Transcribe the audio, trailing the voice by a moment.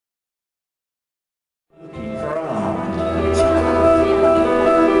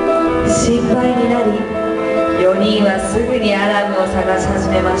すぐにアラムを探し始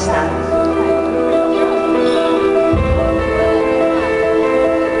めました。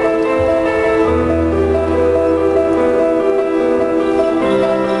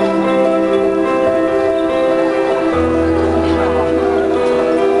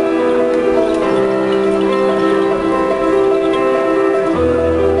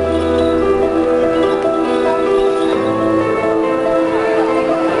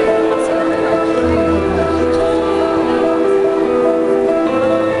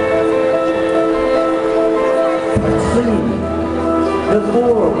The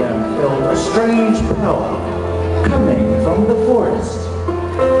four of them felt a strange power coming from the forest.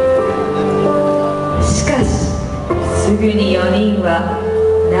 しかし、すぐに4人は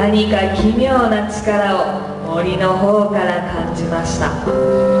何か奇妙な力を森の方から感じました。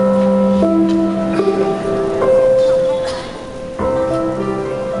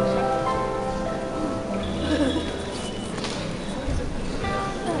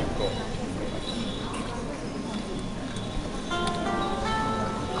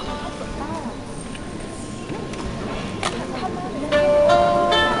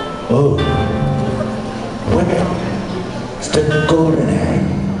Oh, where is the golden egg?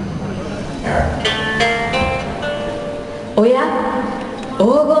 おや、黄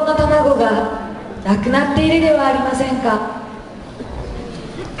金の卵がなくなっているではありませんか。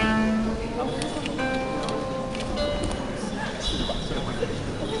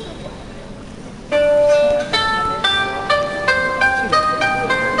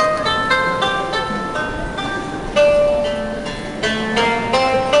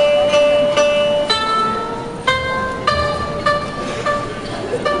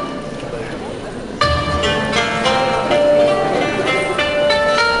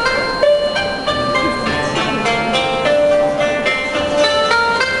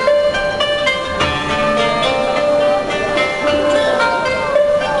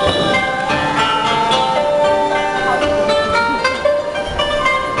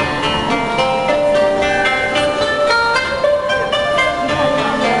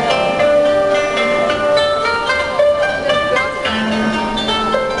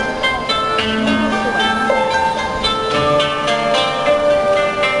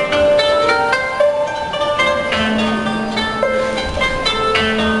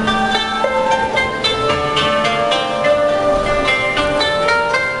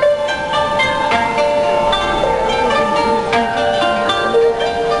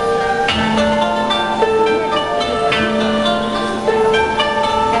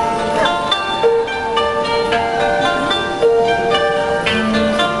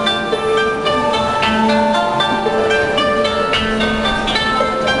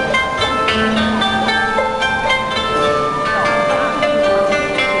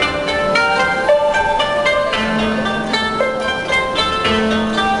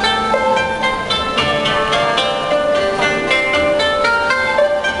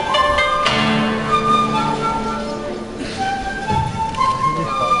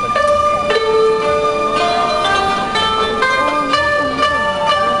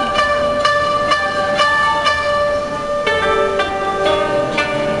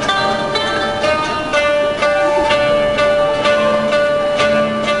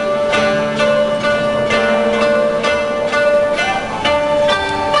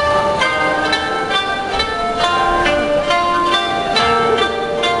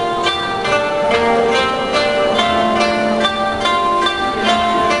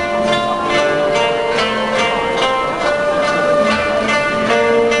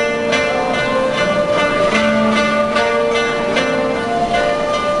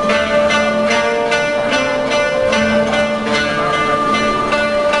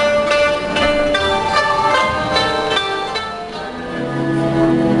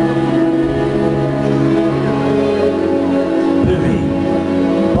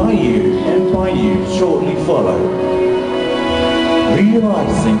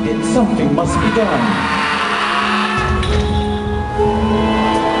Realizing that something must be done.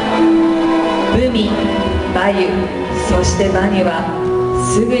 ブミ、バユ、そしてバニは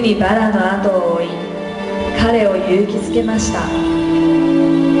すぐにバラの後を追い、彼を勇気づけました。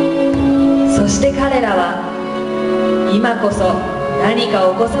そして彼らは今こそ何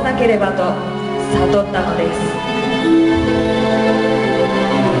か起こさなければと悟ったのです。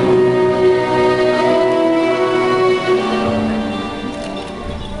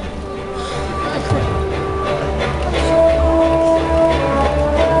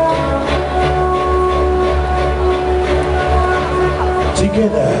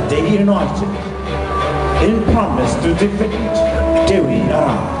Together they united in promise to defeat Dewi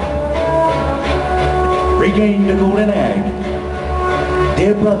Ara. regained the golden egg.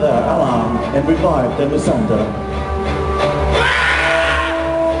 Dear brother Alan and revived the Lusanda.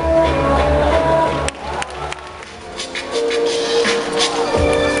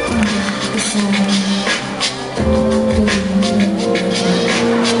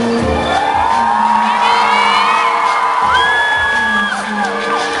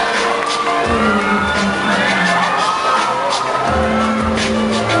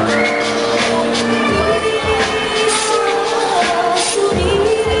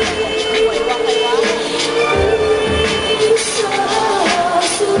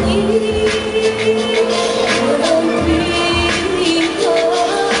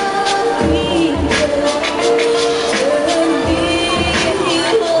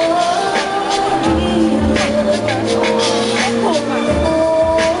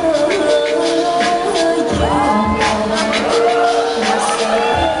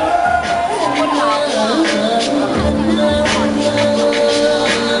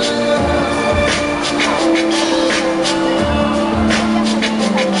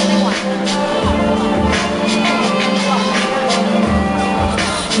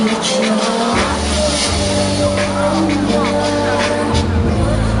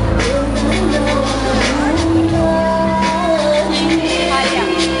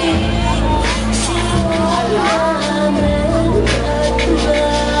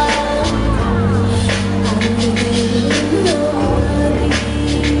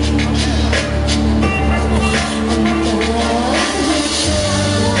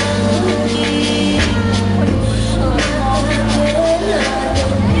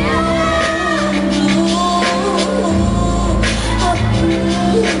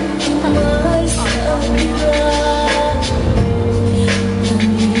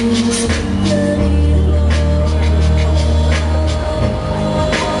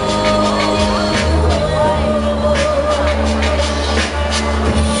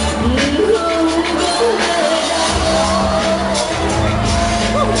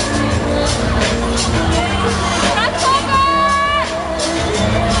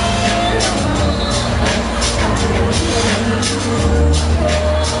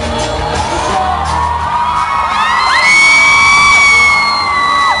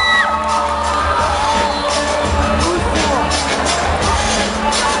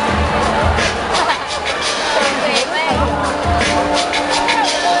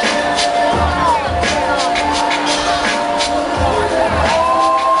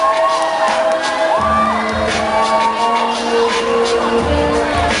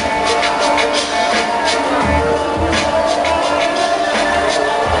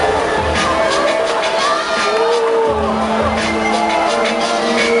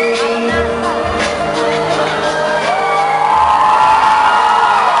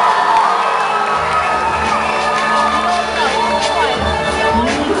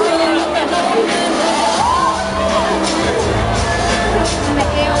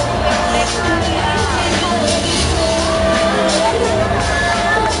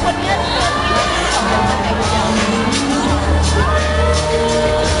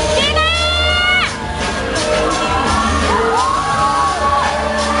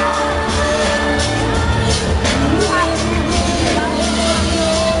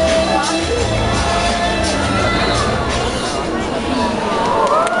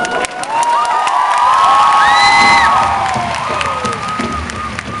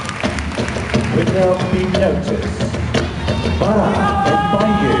 Without being noticed, Bara and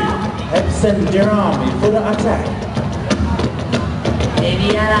Banyu have sent their army for the attack. エ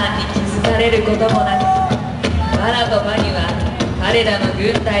ビアランに気づかれることもなく、バラとバニは彼らの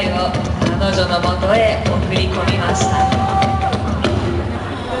軍隊を彼女のもとへ送り込みました。